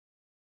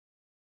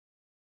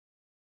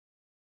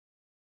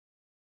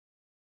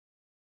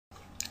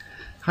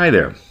Hi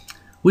there.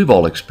 We've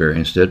all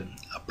experienced it.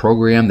 A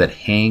program that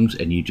hangs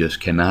and you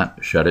just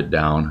cannot shut it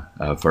down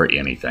for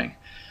anything.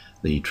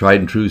 The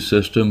tried and true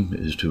system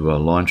is to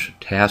launch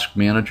Task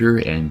Manager,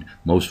 and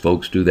most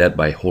folks do that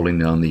by holding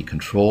down the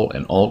Control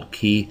and Alt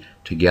key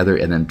together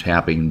and then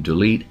tapping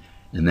Delete,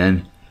 and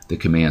then the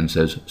command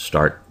says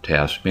Start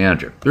Task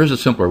Manager. There's a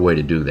simpler way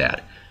to do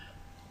that.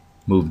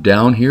 Move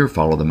down here,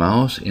 follow the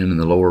mouse, in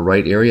the lower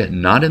right area,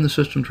 not in the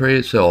system tray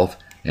itself,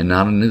 and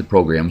not in the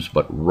programs,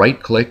 but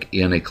right-click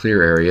in a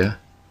clear area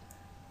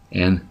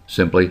and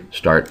simply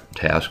Start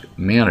Task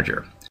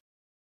Manager.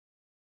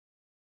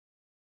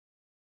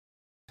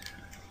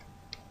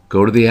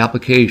 Go to the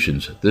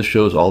applications. This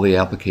shows all the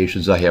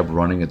applications I have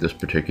running at this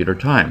particular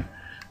time.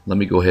 Let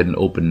me go ahead and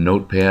open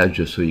Notepad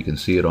just so you can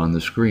see it on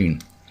the screen.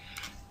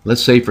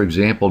 Let's say, for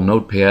example,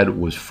 Notepad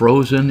was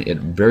frozen. It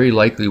very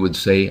likely would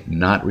say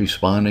not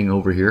responding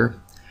over here.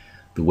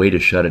 The way to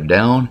shut it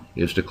down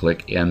is to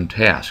click End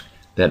Task.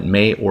 That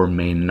may or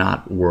may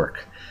not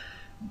work.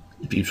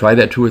 If you try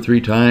that 2 or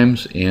 3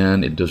 times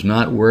and it does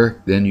not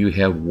work, then you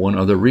have one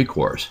other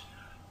recourse.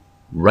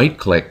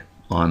 Right-click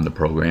on the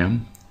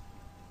program,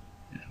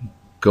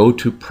 go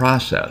to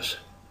Process.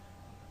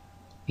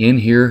 In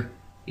here,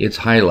 it's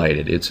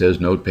highlighted. It says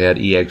Notepad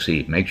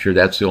EXE. Make sure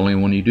that's the only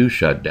one you do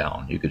shut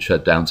down. You could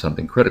shut down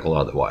something critical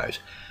otherwise.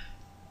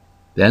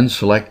 Then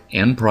select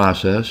End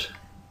Process,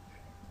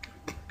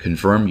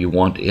 confirm you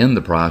want to end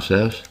the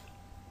process,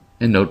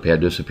 and Notepad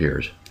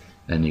disappears.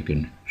 Then you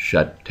can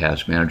shut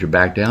Task Manager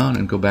back down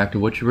and go back to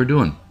what you were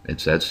doing.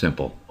 It's that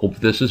simple. Hope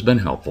this has been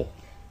helpful.